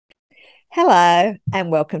Hello and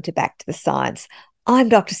welcome to Back to the Science. I'm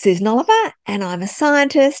Dr. Susan Oliver and I'm a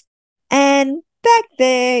scientist, and back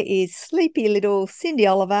there is sleepy little Cindy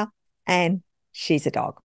Oliver and she's a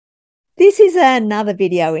dog. This is another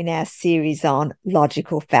video in our series on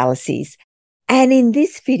logical fallacies, and in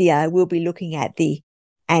this video we'll be looking at the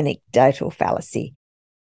anecdotal fallacy.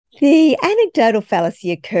 The anecdotal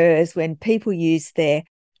fallacy occurs when people use their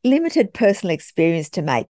limited personal experience to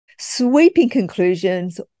make sweeping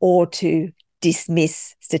conclusions or to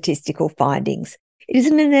dismiss statistical findings. It is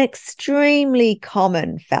an extremely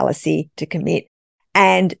common fallacy to commit,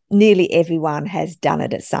 and nearly everyone has done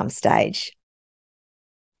it at some stage.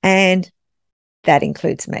 And that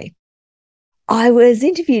includes me. I was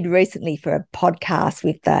interviewed recently for a podcast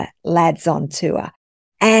with the lads on tour,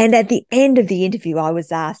 and at the end of the interview, I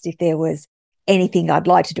was asked if there was anything I'd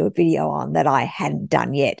like to do a video on that I hadn't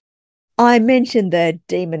done yet. I mentioned the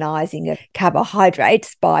demonising of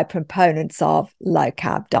carbohydrates by proponents of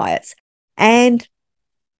low-carb diets. And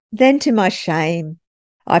then, to my shame,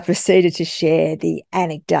 I proceeded to share the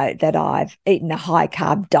anecdote that I've eaten a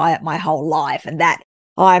high-carb diet my whole life and that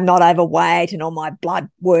I'm not overweight and all my blood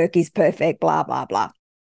work is perfect, blah, blah, blah.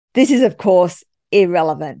 This is, of course,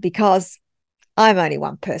 irrelevant because I'm only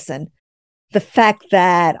one person. The fact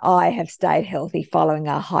that I have stayed healthy following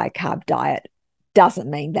a high-carb diet doesn't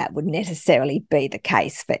mean that would necessarily be the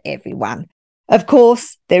case for everyone. Of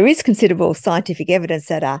course, there is considerable scientific evidence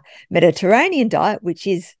that a Mediterranean diet, which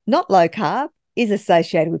is not low carb, is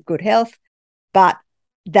associated with good health, but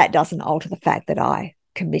that doesn't alter the fact that I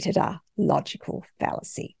committed a logical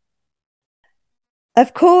fallacy.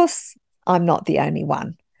 Of course, I'm not the only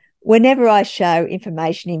one. Whenever I show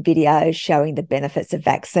information in videos showing the benefits of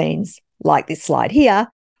vaccines, like this slide here,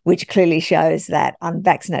 which clearly shows that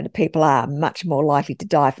unvaccinated people are much more likely to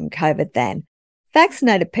die from COVID than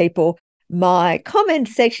vaccinated people, my comment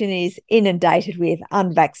section is inundated with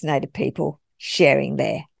unvaccinated people sharing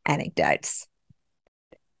their anecdotes.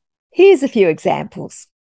 Here's a few examples.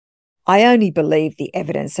 I only believe the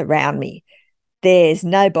evidence around me. There's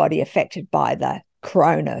nobody affected by the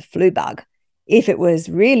corona flu bug. If it was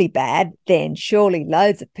really bad, then surely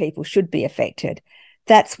loads of people should be affected.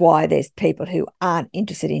 That's why there's people who aren't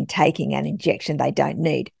interested in taking an injection they don't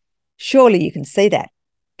need. Surely you can see that,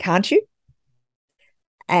 can't you?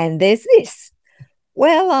 And there's this.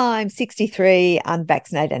 Well, I'm 63,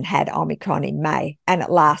 unvaccinated, and had Omicron in May, and it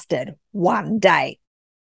lasted one day.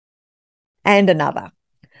 And another.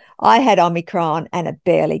 I had Omicron and it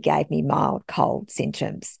barely gave me mild cold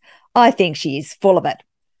symptoms. I think she is full of it.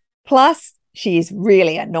 Plus, she is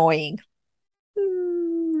really annoying.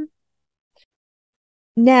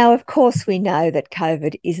 Now, of course, we know that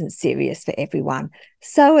COVID isn't serious for everyone,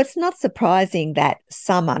 so it's not surprising that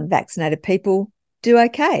some unvaccinated people do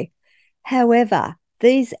okay. However,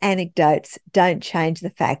 these anecdotes don't change the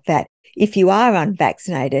fact that if you are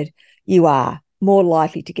unvaccinated, you are more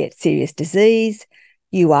likely to get serious disease,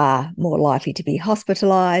 you are more likely to be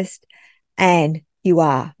hospitalised, and you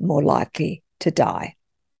are more likely to die.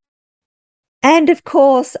 And of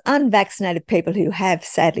course, unvaccinated people who have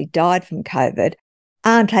sadly died from COVID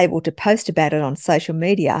aren't able to post about it on social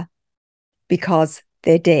media because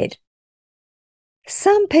they're dead.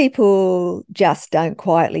 Some people just don't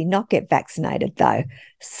quietly not get vaccinated, though.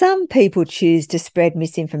 Some people choose to spread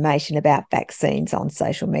misinformation about vaccines on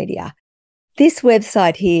social media. This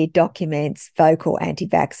website here documents vocal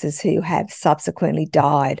anti-vaxxers who have subsequently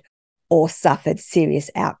died or suffered serious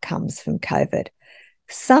outcomes from COVID.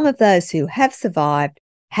 Some of those who have survived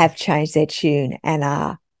have changed their tune and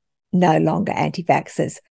are no longer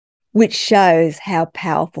anti-vaxxers, which shows how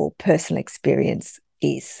powerful personal experience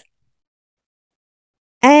is.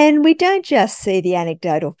 And we don't just see the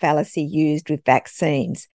anecdotal fallacy used with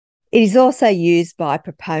vaccines. It is also used by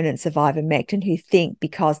proponents of ivermectin who think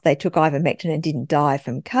because they took ivermectin and didn't die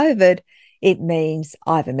from COVID, it means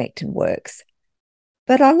ivermectin works.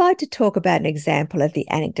 But I'd like to talk about an example of the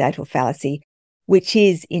anecdotal fallacy, which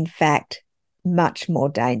is, in fact, much more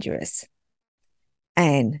dangerous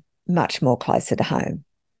and much more closer to home.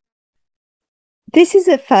 This is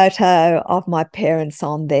a photo of my parents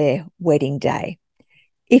on their wedding day.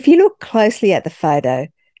 If you look closely at the photo,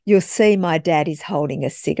 you'll see my dad is holding a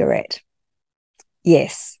cigarette.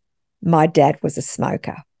 Yes, my dad was a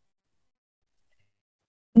smoker.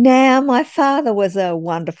 Now, my father was a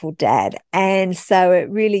wonderful dad, and so it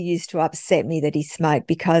really used to upset me that he smoked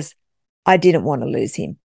because I didn't want to lose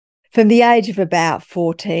him. From the age of about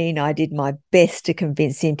 14, I did my best to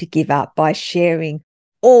convince him to give up by sharing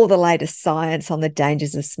all the latest science on the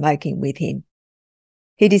dangers of smoking with him.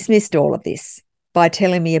 He dismissed all of this by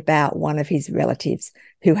telling me about one of his relatives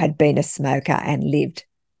who had been a smoker and lived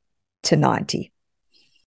to 90.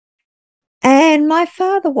 And my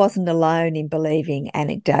father wasn't alone in believing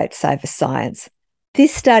anecdotes over science.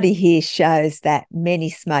 This study here shows that many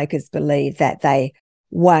smokers believe that they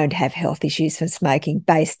won't have health issues from smoking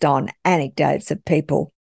based on anecdotes of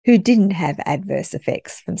people who didn't have adverse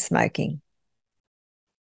effects from smoking.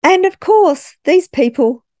 And of course, these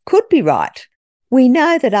people could be right. We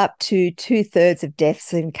know that up to 2/3 of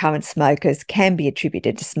deaths in current smokers can be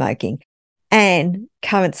attributed to smoking, and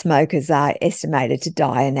current smokers are estimated to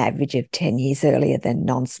die an average of 10 years earlier than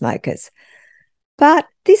non-smokers. But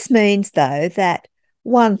this means, though, that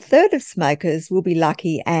 1/3 of smokers will be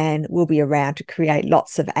lucky and will be around to create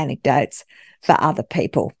lots of anecdotes for other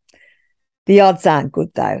people. The odds aren't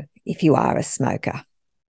good, though, if you are a smoker.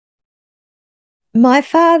 My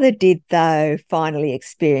father did, though, finally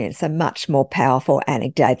experience a much more powerful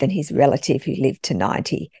anecdote than his relative who lived to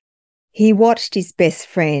 90. He watched his best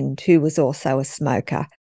friend, who was also a smoker,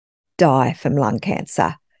 die from lung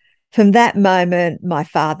cancer. From that moment, my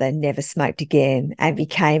father never smoked again and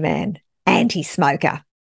became an anti-smoker.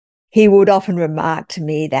 He would often remark to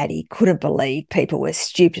me that he couldn't believe people were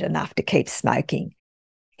stupid enough to keep smoking.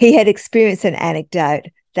 He had experienced an anecdote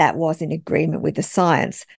that was in agreement with the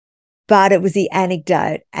science, but it was the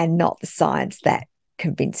anecdote and not the science that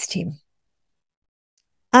convinced him.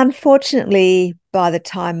 Unfortunately, by the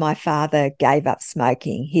time my father gave up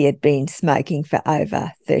smoking, he had been smoking for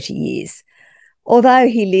over 30 years. Although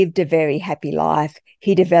he lived a very happy life,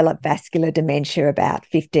 he developed vascular dementia about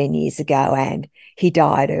 15 years ago, and he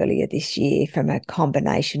died earlier this year from a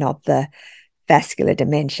combination of the vascular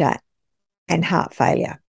dementia and heart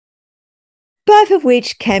failure, both of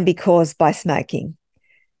which can be caused by smoking.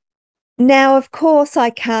 Now, of course, I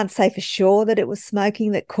can't say for sure that it was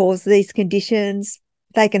smoking that caused these conditions.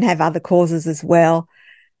 They can have other causes as well.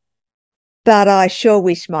 But I sure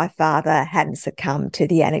wish my father hadn't succumbed to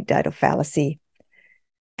the anecdotal fallacy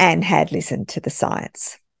and had listened to the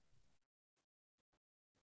science.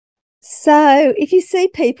 So if you see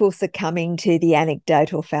people succumbing to the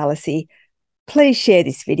anecdotal fallacy, please share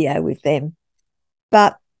this video with them,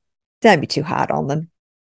 but don't be too hard on them.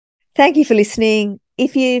 Thank you for listening.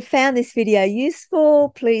 If you found this video useful,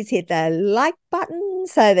 please hit the like button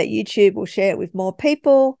so that YouTube will share it with more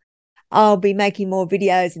people. I'll be making more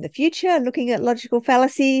videos in the future looking at logical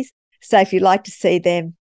fallacies. So if you'd like to see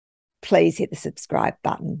them, please hit the subscribe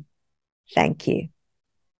button. Thank you.